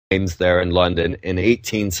there in London in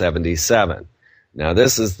 1877. Now,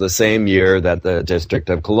 this is the same year that the District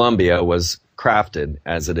of Columbia was crafted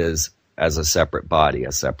as it is as a separate body,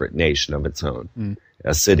 a separate nation of its own,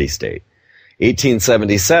 a city-state.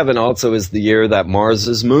 1877 also is the year that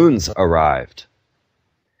Mars's moons arrived.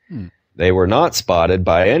 They were not spotted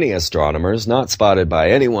by any astronomers, not spotted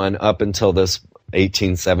by anyone up until this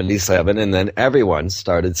 1877, and then everyone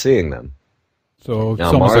started seeing them. So it's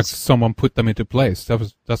almost like someone put them into place.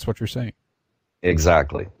 That's what you're saying.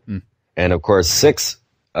 Exactly. And of course, 6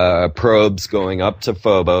 probes going up to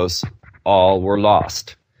Phobos, all were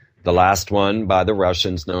lost. The last one by the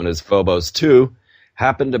Russians, known as Phobos 2,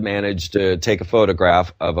 happened to manage to take a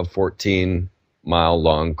photograph of a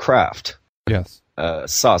 14-mile-long craft. Yes. A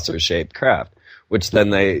saucer-shaped craft, which then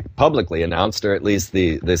they publicly announced, or at least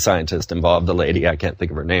the scientist involved, the lady, I can't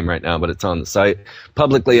think of her name right now, but it's on the site,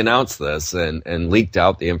 publicly announced this and leaked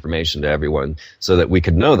out the information to everyone so that we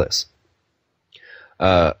could know this.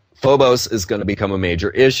 Phobos is going to become a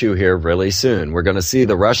major issue here really soon. We're going to see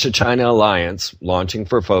the Russia-China alliance launching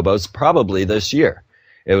for Phobos probably this year.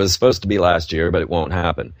 It was supposed to be last year, but it won't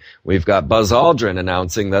happen. We've got Buzz Aldrin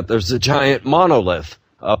announcing that there's a giant monolith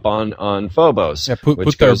up on Phobos. Yeah, put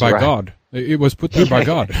there by God. It was put there by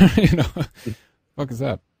God. You know, fuck is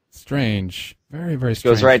that? Strange. Very, very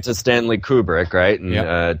strange. Goes right to Stanley Kubrick, right? In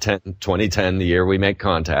 2010, the year we make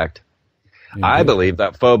contact. Indeed. I believe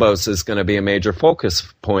that Phobos is going to be a major focus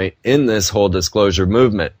point in this whole disclosure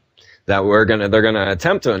movement. That they're gonna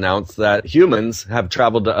attempt to announce that humans have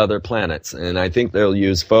traveled to other planets, and I think they'll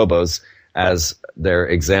use Phobos as their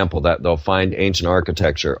example. That they'll find ancient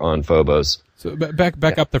architecture on Phobos. So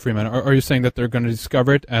back up there, Freeman. Are you saying that they're going to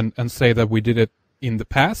discover it and say that we did it in the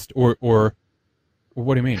past, or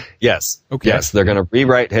what do you mean? Yes. Okay. Yes, they're going to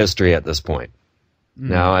rewrite history at this point.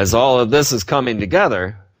 Now, as all of this is coming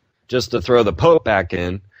together, just to throw the Pope back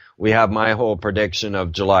in, we have my whole prediction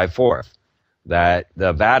of July 4th, that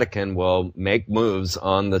the Vatican will make moves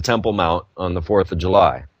on the Temple Mount on the 4th of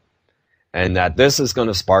July, and that this is going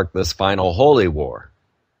to spark this final holy war.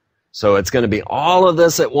 So it's going to be all of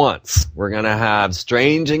this at once. We're going to have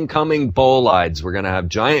strange incoming bolides. We're going to have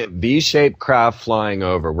giant V-shaped craft flying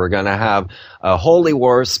over. We're going to have a holy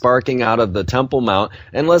war sparking out of the Temple Mount.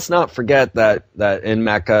 And let's not forget that in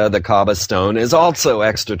Mecca, the Kaaba stone is also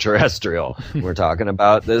extraterrestrial. We're talking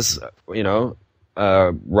about this,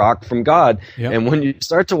 rock from God. Yep. And when you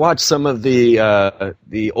start to watch some of the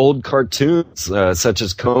old cartoons, such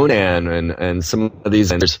as Conan and some of these,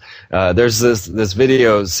 there's this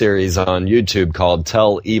video series on YouTube called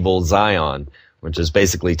Tell Evil Zion, which is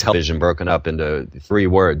basically television broken up into 3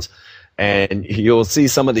 words. And you'll see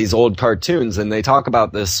some of these old cartoons, and they talk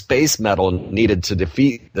about the space metal needed to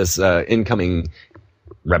defeat this incoming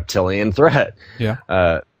reptilian threat.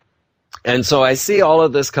 Yeah. And so I see all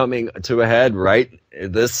of this coming to a head right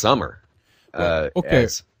this summer. Okay,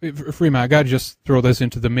 Freeman, I got to just throw this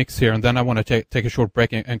into the mix here, and then I want to take a short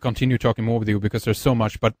break and continue talking more with you because there's so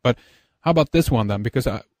much. But how about this one then? Because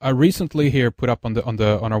I recently here put up on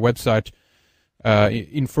our website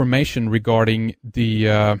information regarding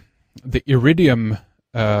the iridium,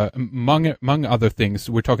 among other things.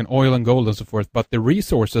 We're talking oil and gold and so forth, but the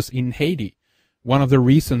resources in Haiti. One of the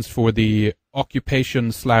reasons for the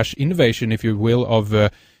occupation/invasion, if you will, of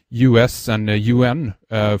U.S. and UN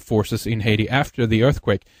forces in Haiti after the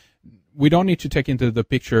earthquake. We don't need to take into the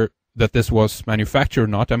picture that this was manufactured or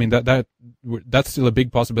not. I mean, that's still a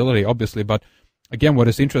big possibility, obviously. But again, what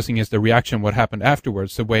is interesting is the reaction, what happened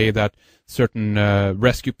afterwards, the way that certain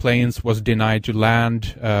rescue planes was denied to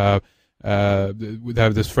land. We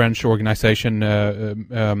have this French organization,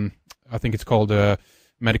 I think it's called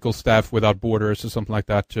Medical Staff Without Borders or something like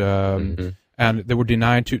that, and they were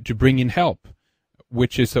denied to bring in help,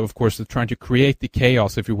 which is, of course, trying to create the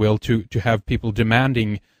chaos, if you will, to have people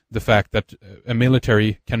demanding the fact that a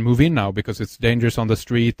military can move in now because it's dangerous on the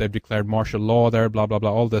street. They've declared martial law there, blah, blah,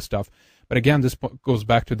 blah, all this stuff. But again, this goes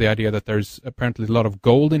back to the idea that there's apparently a lot of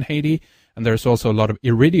gold in Haiti, and there's also a lot of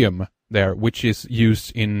iridium there, which is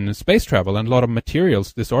used in space travel, and a lot of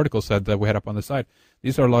materials. This article said that we had up on the site.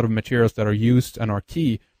 These are a lot of materials that are used and are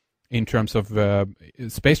key in terms of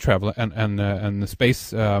space travel and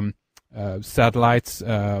space satellites,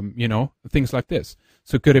 things like this.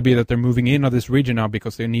 So could it be that they're moving in on this region now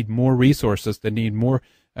because they need more resources, they need more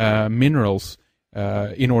minerals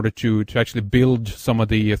in order to actually build some of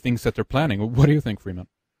the things that they're planning? What do you think, Freeman?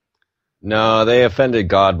 No, they offended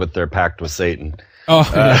God with their pact with Satan. Oh,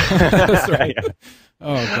 that's right. Yeah.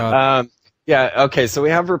 Oh, God. Yeah, okay, so we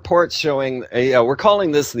have reports showing, we're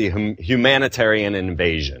calling this the humanitarian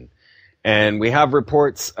invasion. And we have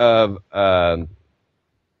reports of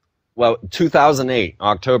well, 2008,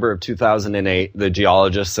 October of 2008, the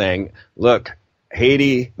geologist saying, look,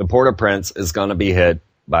 Haiti, the Port-au-Prince, is going to be hit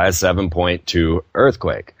by a 7.2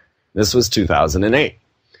 earthquake. This was 2008.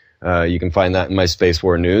 You can find that in my Space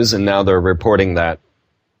War news, and now they're reporting that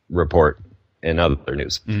report in other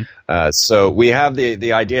news. So we have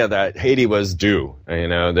the idea that Haiti was due. You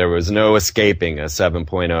know, there was no escaping a 7.0,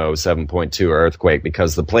 7.2 earthquake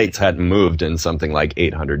because the plates hadn't moved in something like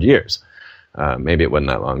 800 years. Maybe it wasn't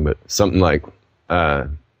that long, but something like,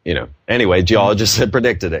 anyway, geologists had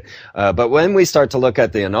predicted it. But when we start to look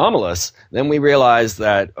at the anomalous, then we realize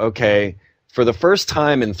that, okay, for the first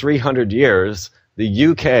time in 300 years, the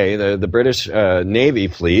UK, the British Navy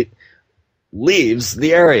fleet, leaves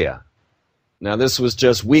the area. Now, this was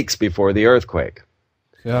just weeks before the earthquake.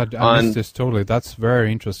 Yeah, I missed this totally. That's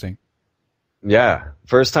very interesting. Yeah,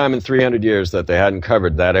 first time in 300 years that they hadn't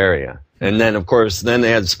covered that area. And then, of course, then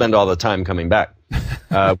they had to spend all the time coming back.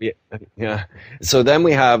 So then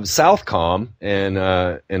we have Southcom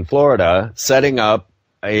in Florida setting up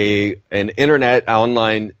an internet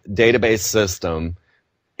online database system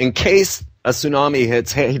in case a tsunami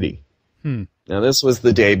hits Haiti. Now, this was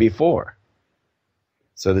the day before.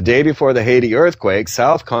 So the day before the Haiti earthquake,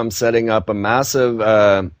 Southcom setting up a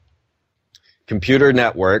massive computer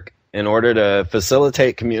network in order to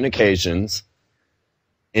facilitate communications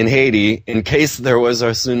in Haiti in case there was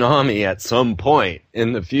a tsunami at some point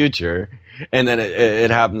in the future. And then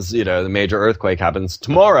it happens, the major earthquake happens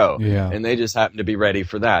tomorrow. Yeah. And they just happen to be ready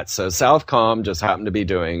for that. So Southcom just happened to be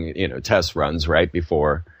doing, test runs right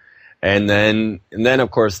before. And then, of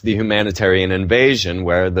course, the humanitarian invasion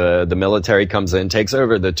where the military comes in, takes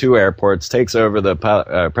over the two airports, takes over the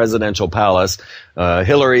presidential palace.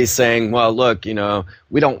 Hillary saying, well, look,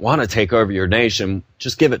 we don't want to take over your nation.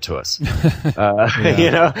 Just give it to us.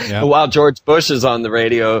 While George Bush is on the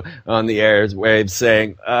radio, on the airwaves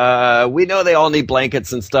saying, we know they all need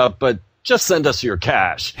blankets and stuff, but just send us your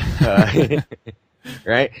cash.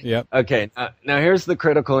 Right? Yep. Okay. Now here's the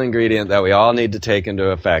critical ingredient that we all need to take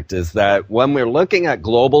into effect is that when we're looking at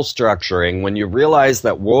global structuring, when you realize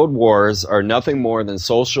that world wars are nothing more than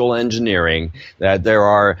social engineering, that there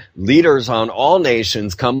are leaders on all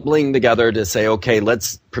nations coming together to say, okay,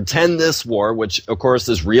 let's pretend this war, which of course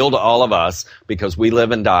is real to all of us because we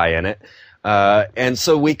live and die in it. And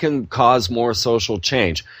so we can cause more social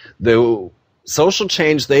change. The social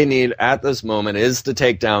change they need at this moment is to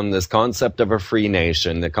take down this concept of a free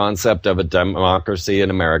nation, the concept of a democracy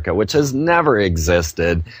in America, which has never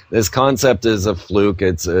existed. This concept is a fluke.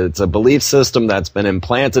 It's a belief system that's been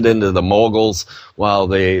implanted into the moguls while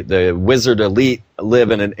the wizard elite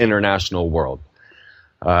live in an international world.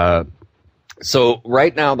 So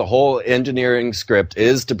right now, the whole engineering script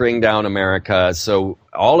is to bring down America. So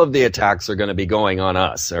all of the attacks are going to be going on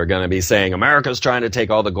us. They're going to be saying America's trying to take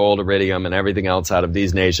all the gold, iridium, and everything else out of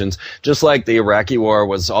these nations, just like the Iraqi war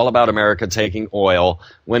was all about America taking oil,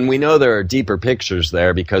 when we know there are deeper pictures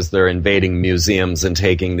there because they're invading museums and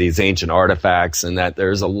taking these ancient artifacts, and that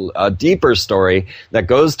there's a deeper story that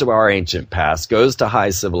goes to our ancient past, goes to high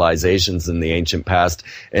civilizations in the ancient past.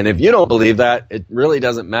 And if you don't believe that, it really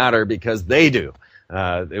doesn't matter because they do.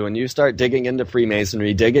 When you start digging into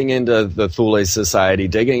Freemasonry, digging into the Thule Society,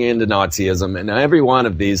 digging into Nazism, and every one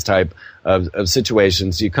of these type of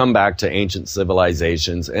situations, you come back to ancient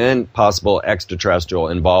civilizations and possible extraterrestrial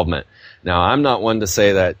involvement. Now, I'm not one to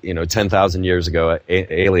say that, 10,000 years ago,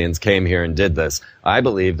 aliens came here and did this. I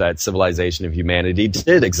believe that civilization of humanity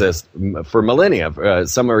did exist for millennia.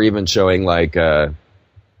 Some are even showing like Michael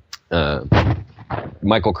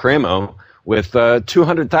Cremo, with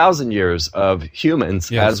 200,000 years of humans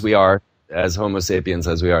yes. as we are, as Homo sapiens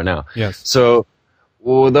as we are now. Yes. So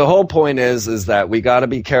the whole point is that we got to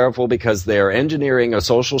be careful because they are engineering a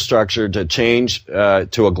social structure to change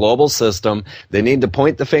to a global system. They need to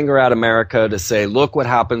point the finger at America to say, look what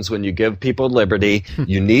happens when you give people liberty.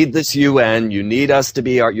 You need this UN. You need us to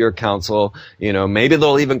be your council. Maybe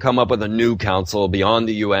they'll even come up with a new council beyond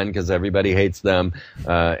the UN because everybody hates them.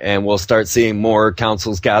 And we'll start seeing more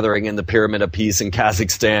councils gathering in the Pyramid of Peace in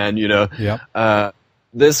Kazakhstan, Yep.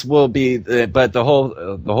 This will be, but the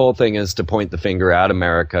whole thing is to point the finger at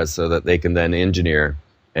America so that they can then engineer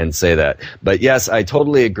and say that. But yes, I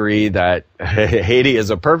totally agree that Haiti is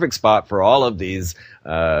a perfect spot for all of these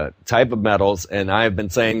type of metals. And I've been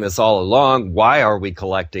saying this all along. Why are we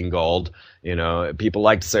collecting gold? People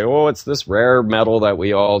like to say, oh, it's this rare metal that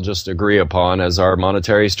we all just agree upon as our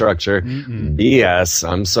monetary structure. BS.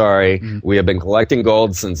 I'm sorry. We have been collecting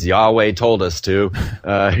gold since Yahweh told us to,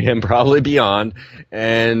 and probably beyond.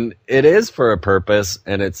 And it is for a purpose,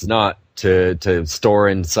 and it's not to store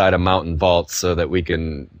inside a mountain vault so that we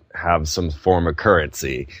can have some form of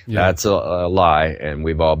currency. Yeah. That's a lie, and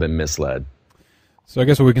we've all been misled. So I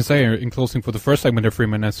guess what we can say in closing for the first segment of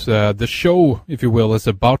Freeman is the show, if you will, is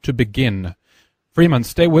about to begin. Freeman,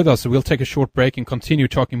 stay with us. We'll take a short break and continue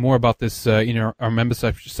talking more about this in our member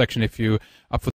section if you up for